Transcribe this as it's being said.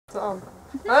It's on.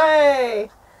 Hey!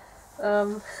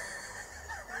 Hello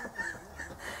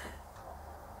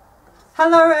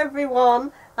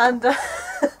everyone, and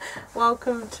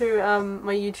welcome to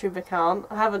my YouTube account.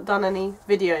 I haven't done any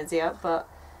videos yet, but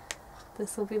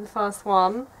this will be the first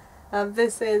one.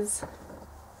 This is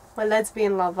my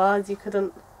lesbian lover, as you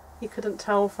couldn't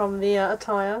tell from the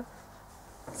attire.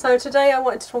 So today I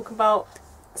wanted to talk about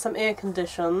some ear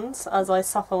conditions, as I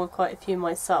suffer with quite a few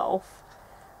myself.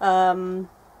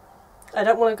 I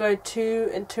don't want to go into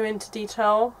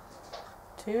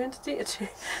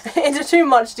too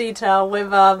much detail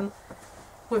with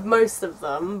most of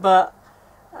them, but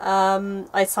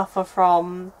I suffer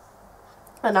from,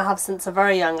 and I have since a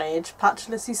very young age,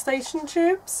 Patulous Eustachian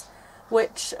tubes,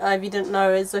 which, if you didn't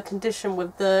know, is a condition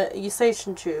with the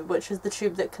Eustachian tube, which is the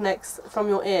tube that connects from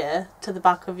your ear to the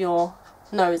back of your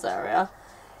nose area.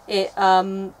 Its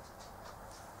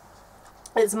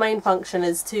main function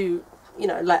is to, you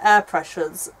know, let air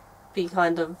pressures be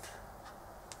kind of,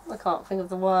 I can't think of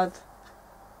the word.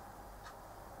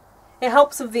 It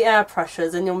helps with the air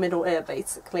pressures in your middle ear,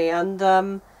 basically, and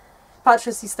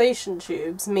Patulous Eustachian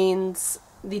tubes means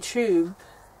the tube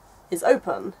is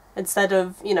open instead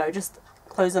of, you know, just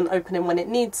close and opening when it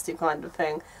needs to, kind of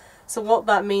thing. So what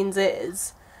that means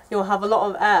is you'll have a lot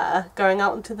of air going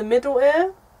out into the middle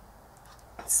ear.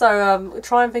 So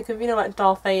try and think of, you know, like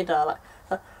Darth Vader, like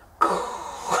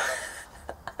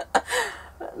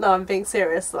no, I'm being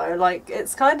serious though, like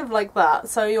it's kind of like that.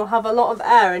 So you'll have a lot of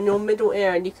air in your middle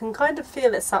ear and you can kind of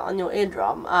feel it sat on your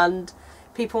eardrum, and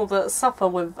people that suffer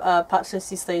with Patulous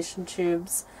Eustachian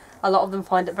tubes, a lot of them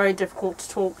find it very difficult to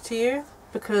talk to you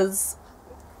because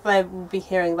they will be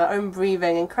hearing their own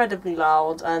breathing incredibly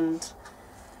loud, and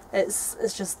it's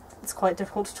quite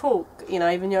difficult to talk. You know,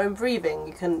 even your own breathing,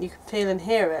 you can feel and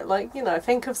hear it. Like, you know,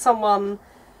 think of someone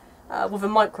with a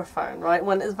microphone, right?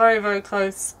 When it's very, very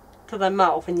close to their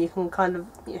mouth and you can kind of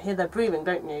hear their breathing,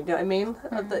 don't you? Do you know what I mean?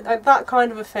 Like that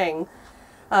kind of a thing.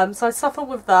 So I suffer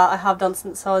with that. I have done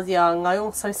since I was young. I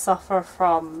also suffer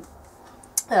from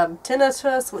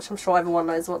tinnitus, which I'm sure everyone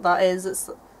knows what that is. It's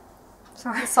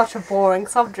such a boring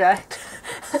subject.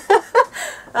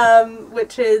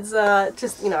 Which is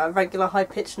just, you know, a regular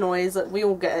high-pitched noise. We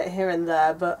all get it here and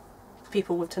there, but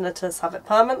people with tinnitus have it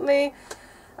permanently.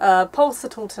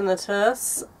 Pulsatile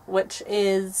tinnitus, which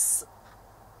is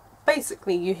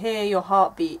basically you hear your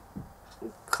heartbeat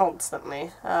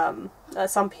constantly.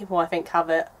 Some people, I think, have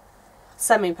it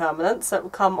semi-permanent, so it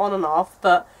will come on and off,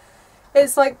 but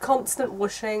it's like constant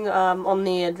whooshing on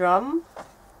the eardrum.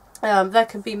 There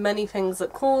can be many things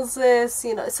that cause this.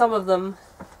 You know, some of them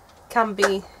can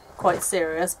be quite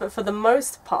serious, but for the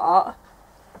most part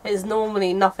it's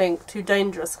normally nothing too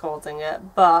dangerous causing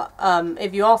it. But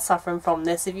if you are suffering from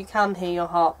this, if you can hear your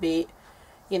heartbeat,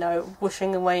 you know,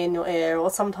 whooshing away in your ear, or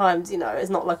sometimes, you know, it's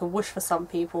not like a whoosh for some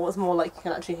people, it's more like you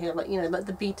can actually hear, like, you know, like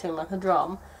the beating like a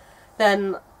drum,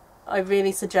 then I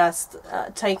really suggest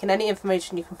taking any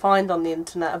information you can find on the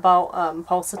internet about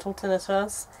pulsatile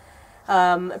tinnitus,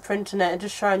 printing it and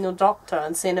just showing your doctor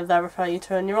and seeing if they'll refer you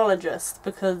to a neurologist,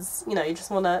 because, you know, you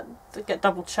just want to get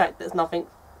double checked there's nothing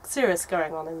serious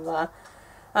going on in there.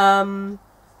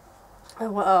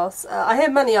 What else? I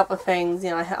hear many other things. You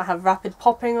know, I have rapid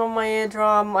popping on my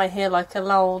eardrum. I hear like a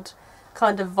loud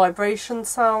kind of vibration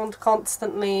sound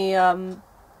constantly. You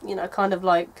know, kind of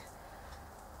like,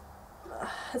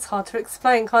 it's hard to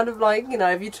explain, kind of like, you know,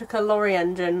 if you took a lorry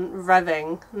engine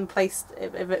revving and placed,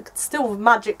 if it could still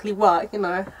magically work, you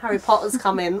know, Harry Potter's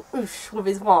come in whoosh, with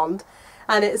his wand,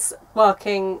 and it's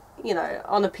working, you know,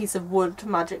 on a piece of wood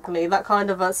magically, that kind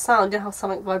of a sound. You know how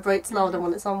something vibrates louder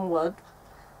when it's on wood?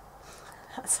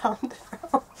 That sounded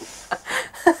wrong.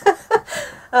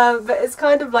 But it's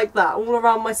kind of like that all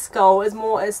around my skull. It's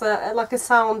like a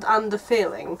sound and a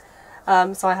feeling.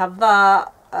 So I have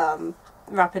that,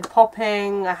 rapid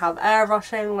popping, I have air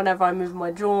rushing whenever I move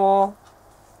my jaw,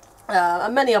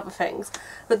 and many other things.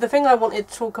 But the thing I wanted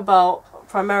to talk about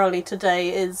primarily today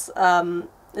is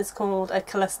it's called a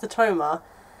cholesteatoma.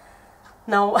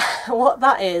 Now, what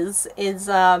that is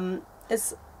I'm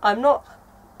not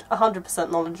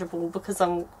 100% knowledgeable, because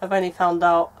I've only found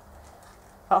out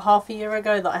about half a year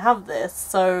ago that I have this,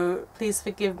 so please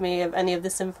forgive me if any of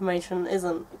this information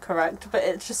isn't correct, but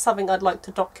it's just something I'd like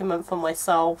to document for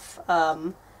myself,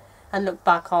 and look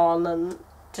back on and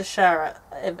just share it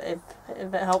if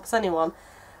it helps anyone.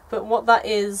 But what that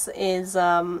is it's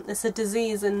a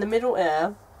disease in the middle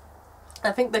ear.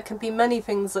 I think there can be many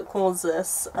things that cause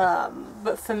this,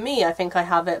 but for me, I think I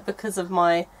have it because of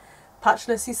my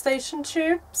Patulous Eustachian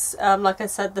tubes. Like I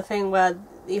said, the thing where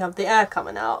you have the air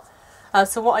coming out.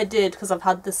 So what I did, because I've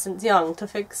had this since young, to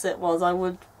fix it was I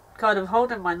would kind of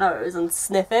holding my nose and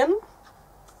sniffing,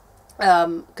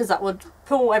 because that would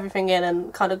pull everything in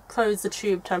and kind of close the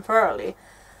tube temporarily.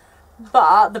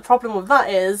 But the problem with that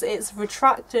is it's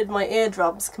retracted my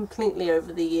eardrums completely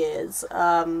over the years.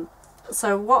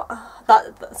 So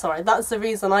that's the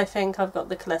reason I think I've got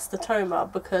the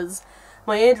cholesteatoma, because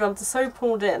my eardrums are so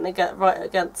pulled in, they get right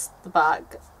against the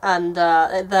back, and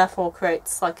it therefore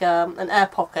creates like an air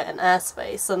pocket and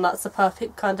airspace, and that's the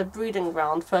perfect kind of breeding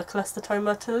ground for a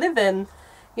cholesteatoma to live in,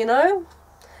 you know,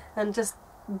 and just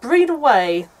breed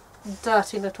away,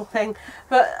 dirty little thing.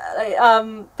 But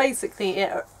basically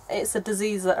it's a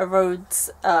disease that erodes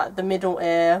the middle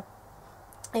ear.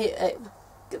 It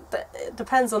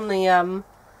depends on the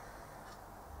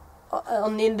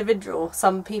individual.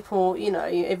 Some people, you know,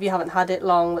 if you haven't had it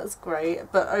long, that's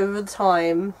great, but over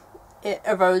time it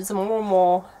erodes more and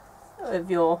more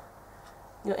of your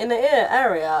inner ear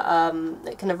area.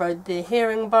 It can erode the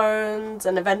hearing bones,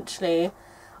 and eventually,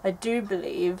 I do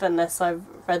believe, unless I've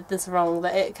read this wrong,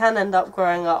 that it can end up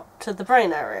growing up to the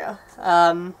brain area.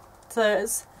 So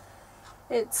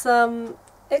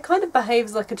it kind of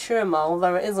behaves like a tumour,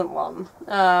 although it isn't one.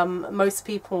 Most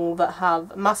people that have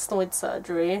mastoid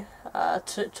surgery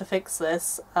to fix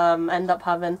this end up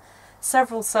having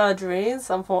several surgeries,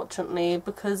 unfortunately,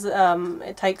 because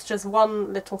it takes just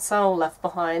one little cell left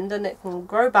behind and it can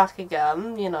grow back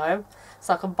again, you know. It's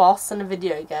like a boss in a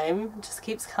video game, it just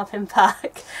keeps coming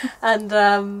back. And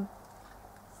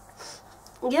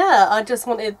yeah, I just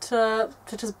wanted to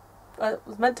just, it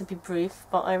was meant to be brief,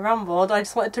 but I rambled. I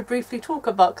just wanted to briefly talk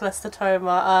about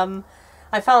cholesteatoma.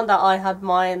 I found out I had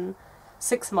mine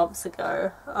 6 months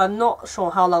ago. I'm not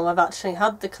sure how long I've actually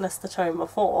had the cholesteatoma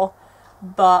for,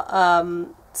 but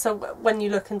so when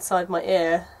you look inside my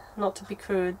ear, not to be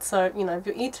crude, so you know, if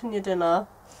you're eating your dinner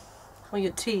or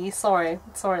your tea, sorry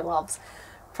loves,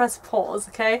 press pause,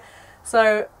 okay?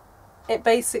 So it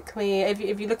basically, if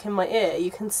you look in my ear,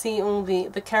 you can see all the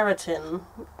keratin,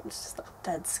 which is like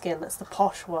dead skin, that's the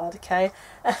posh word, okay?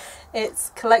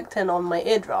 It's collecting on my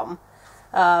eardrum,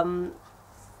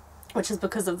 which is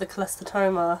because of the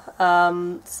cholesteatoma.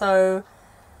 So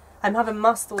I'm having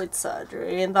mastoid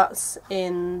surgery, and that's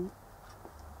in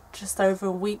just over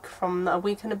a week and a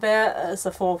bit. It's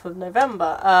the 4th of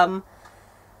November.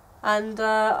 And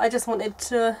I just wanted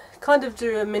to kind of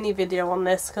do a mini video on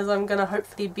this, because I'm going to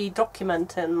hopefully be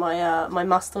documenting my my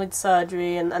mastoid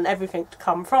surgery and everything to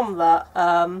come from that,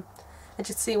 and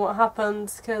just see what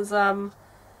happens, because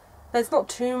there's not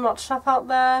too much stuff out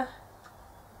there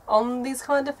on these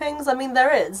kind of things. I mean,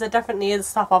 there definitely is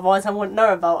stuff, otherwise I wouldn't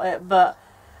know about it, but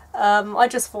I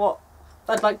just thought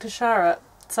I'd like to share it.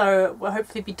 So we'll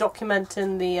hopefully be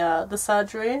documenting the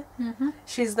surgery.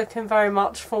 She's looking very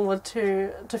much forward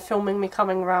to filming me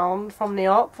coming round from the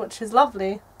op, which is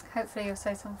lovely. Hopefully you'll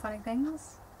say some funny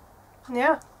things.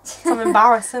 Yeah, some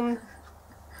embarrassing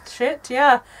shit,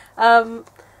 yeah. And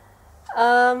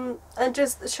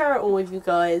just share it all with you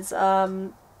guys.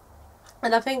 And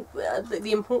I think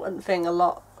the important thing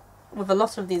with a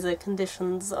lot of these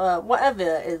conditions, whatever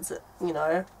it is, you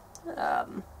know,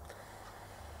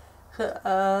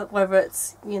 whether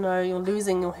it's, you know, you're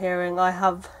losing your hearing. I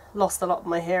have lost a lot of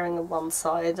my hearing on one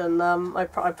side, and I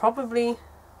probably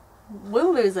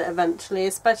will lose it eventually,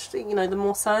 especially, you know, the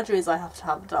more surgeries I have to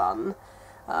have done.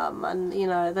 And, you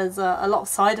know, there's a lot of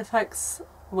side effects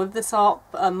with this op.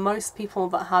 Most people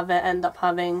that have it end up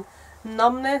having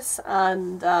numbness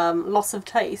and loss of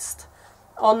taste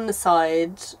on the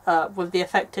side with the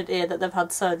affected ear that they've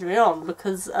had surgery on,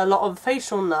 because a lot of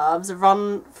facial nerves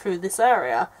run through this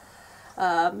area.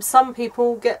 Some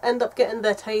people end up getting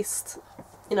their taste,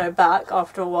 you know, back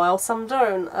after a while, some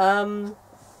don't.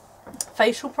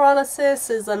 Facial paralysis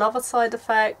is another side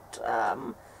effect,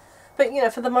 but, you know,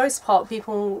 for the most part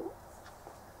people,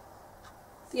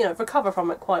 you know, recover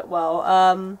from it quite well.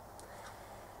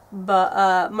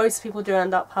 But most people do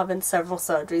end up having several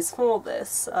surgeries for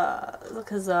this,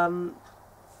 because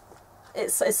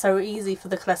it's so easy for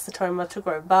the cholesteatoma to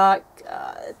grow back.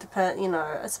 You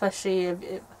know, especially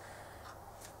if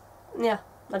yeah,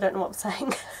 I don't know what I'm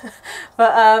saying.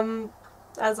 But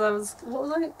as what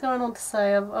was I going on to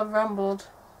say? I've rambled.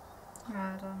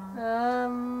 I don't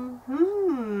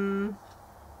know.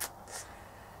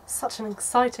 Such an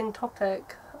exciting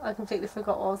topic. I completely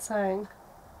forgot what I was saying.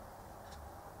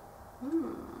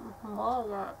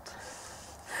 Margaret.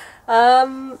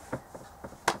 But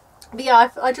yeah,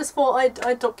 I just thought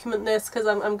I'd document this, because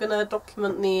I'm gonna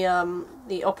document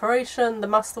the operation, the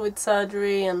mastoid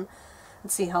surgery, and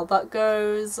see how that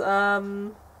goes.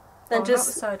 Then just just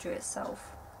not the surgery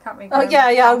itself. Can't we? Oh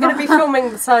yeah, I'm going to be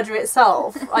filming the surgery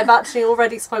itself. I've actually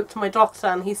already spoke to my doctor,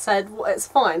 and he said, well, it's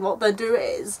fine. What they'll do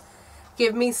is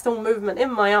give me still movement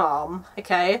in my arm,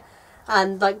 okay?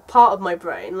 And like part of my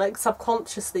brain, like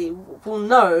subconsciously, will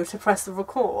know to press the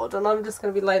record, and I'm just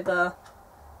going to be laid there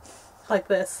like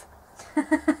this.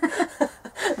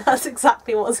 That's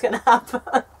exactly what's going to happen.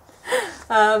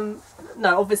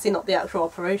 No, obviously not the actual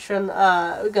operation.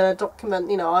 We're going to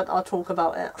document, you know, I'll talk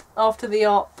about it after the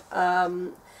op.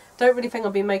 Don't really think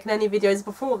I'll be making any videos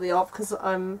before the op because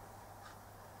I'm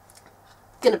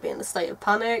going to be in a state of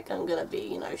panic. I'm going to be,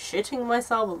 you know, shitting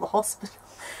myself in the hospital.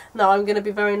 No, I'm going to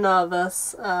be very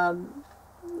nervous.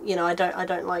 You know, I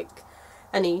don't like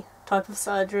any type of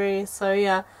surgery, so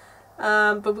yeah.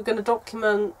 But we're going to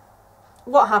document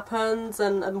what happens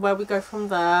and where we go from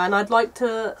there, and I'd like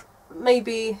to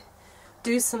maybe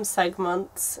do some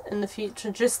segments in the future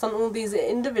just on all these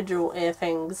individual ear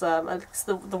things, at least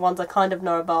the ones I kind of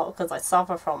know about because I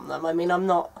suffer from them. I mean, I'm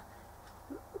not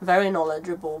very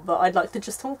knowledgeable, but I'd like to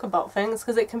just talk about things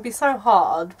because it can be so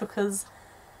hard because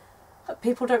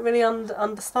people don't really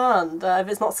understand. If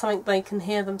it's not something they can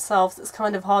hear themselves, it's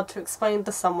kind of hard to explain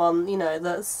to someone, you know,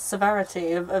 the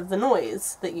severity of the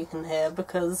noise that you can hear,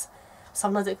 because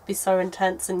sometimes it can be so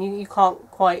intense and you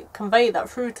can't quite convey that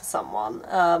through to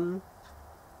someone.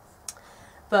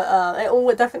 But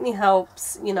it definitely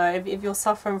helps, you know, if you're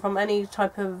suffering from any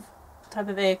type of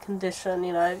ear condition,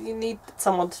 you know, you need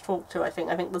someone to talk to. I think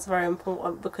that's very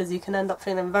important because you can end up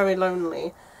feeling very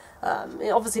lonely.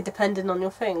 Obviously depending on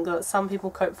your thing, but some people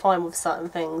cope fine with certain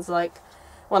things. Like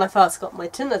when I first got my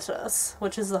tinnitus,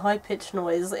 which is the high-pitched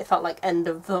noise, it felt like end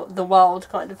of the world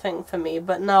kind of thing for me.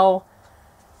 But now,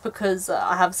 because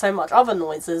I have so much other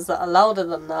noises that are louder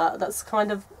than that, that's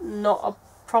kind of not a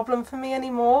problem for me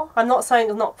anymore. I'm not saying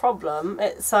it's not a problem,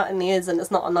 it certainly is, and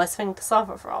it's not a nice thing to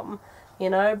suffer from, you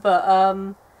know, but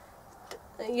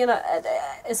you know,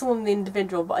 it's all in the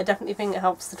individual, but I definitely think it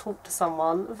helps to talk to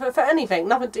someone for anything,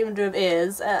 nothing to even do with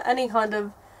ears, any kind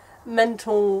of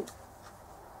mental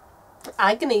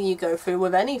agony you go through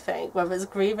with anything, whether it's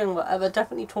grieving, whatever.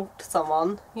 Definitely talk to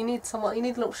someone. You need someone, you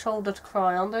need a little shoulder to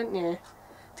cry on, don't you,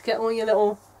 to get all your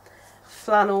little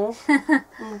flannel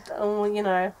and all, you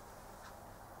know,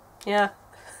 yeah.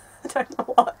 I don't know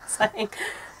what I'm saying,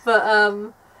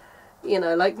 but you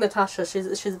know, like Natasha,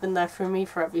 she's been there through me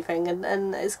for everything,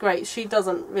 and it's great. She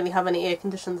doesn't really have any ear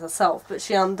conditions herself, but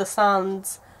she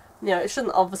understands, you know, she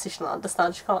shouldn't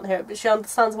understand, she can't hear it, but she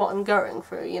understands what I'm going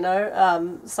through, you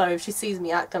know. So if she sees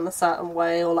me acting a certain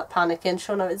way or like panicking,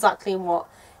 she'll know exactly what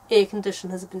ear condition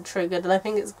has been triggered. And I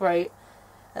think it's great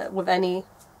with any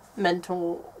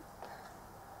mental,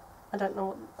 I don't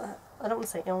want to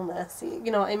say illness, you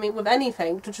know what I mean, with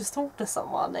anything, to just talk to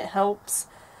someone. It helps.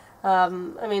 I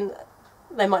mean,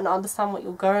 they might not understand what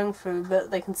you're going through,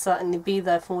 but they can certainly be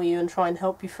there for you and try and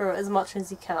help you through it as much as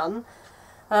you can.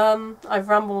 I've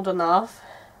rambled enough.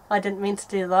 I didn't mean to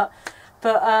do that.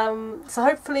 But, so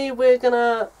hopefully we're going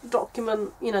to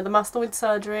document, you know, the mastoid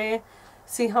surgery,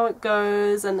 see how it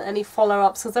goes, and any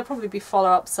follow-ups, because there'll probably be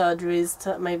follow-up surgeries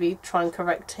to maybe try and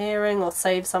correct hearing or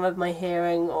save some of my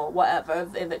hearing or whatever,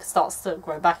 if it starts to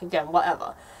grow back again,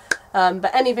 whatever.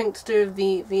 But anything to do with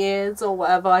the ears or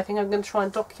whatever, I think I'm going to try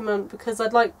and document, because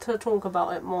I'd like to talk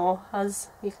about it more. As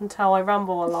you can tell, I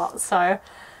ramble a lot, so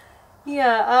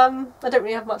yeah, I don't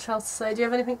really have much else to say. Do you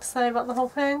have anything to say about the whole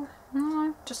thing?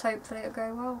 No, just hopefully it'll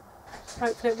go well.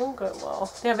 Hopefully it will go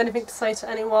well. Do you have anything to say to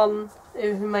anyone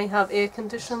who may have ear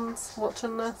conditions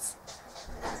watching this?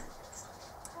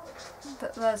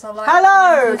 But there's a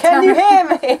hello, can you hear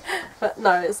me? But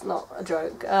no, it's not a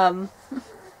joke. No,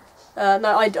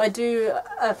 I do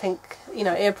think, you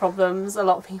know, ear problems, a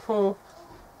lot of people,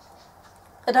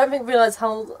 I don't think realise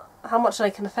how much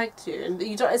they can affect you. And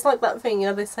you don't, it's like that thing, you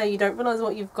know, they say you don't realise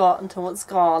what you've got until it's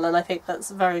gone, and I think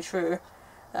that's very true.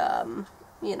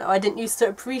 You know, I didn't used to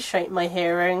appreciate my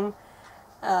hearing.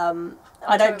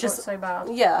 I don't just, so bad.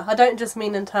 Yeah, I don't just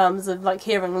mean in terms of like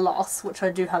hearing loss, which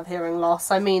I do have hearing loss.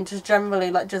 I mean just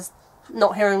generally like just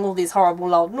not hearing all these horrible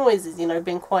loud noises, you know,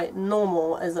 being quite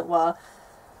normal, as it were.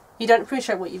 You don't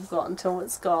appreciate what you've got until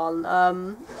it's gone.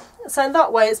 So in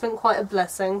that way it's been quite a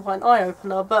blessing, quite an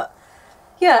eye-opener. But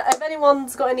yeah, if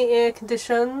anyone's got any ear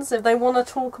conditions, if they want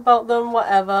to talk about them,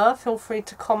 whatever, feel free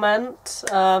to comment.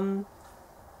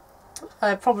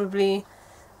 I probably,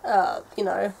 you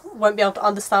know, won't be able to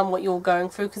understand what you're going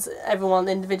through because everyone's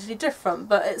individually different,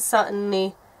 but it's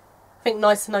certainly, I think,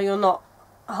 nice to know you're not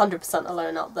 100%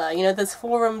 alone out there. You know, there's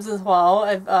forums as well.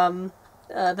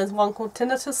 There's one called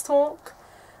Tinnitus Talk.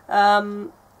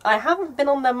 I haven't been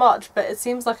on there much, but it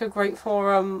seems like a great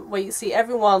forum where you see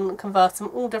everyone converse on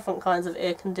all different kinds of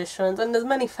ear conditions, and there's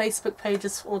many Facebook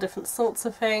pages for all different sorts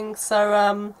of things.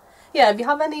 So yeah, if you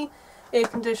have any ear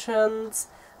conditions,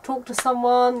 talk to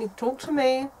someone, you can talk to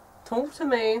me. Talk to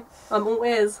me. I'm all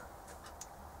ears.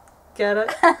 Get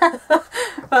it?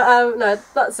 But no,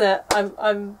 that's it.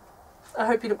 I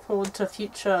hope you look forward to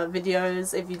future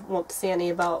videos if you want to see any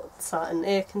about certain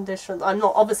ear conditions. I'm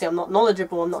not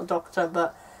knowledgeable, I'm not a doctor,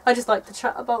 but I just like to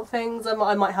chat about things. I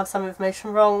might have some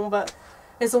information wrong, but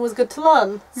it's always good to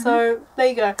learn. So there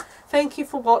you go. Thank you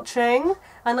for watching,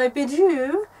 and I bid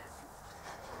you.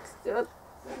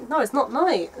 No, it's not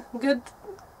night. Good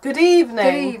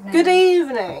evening. Good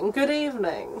evening. Good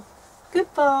evening.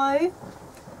 Goodbye.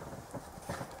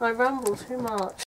 I ramble too much.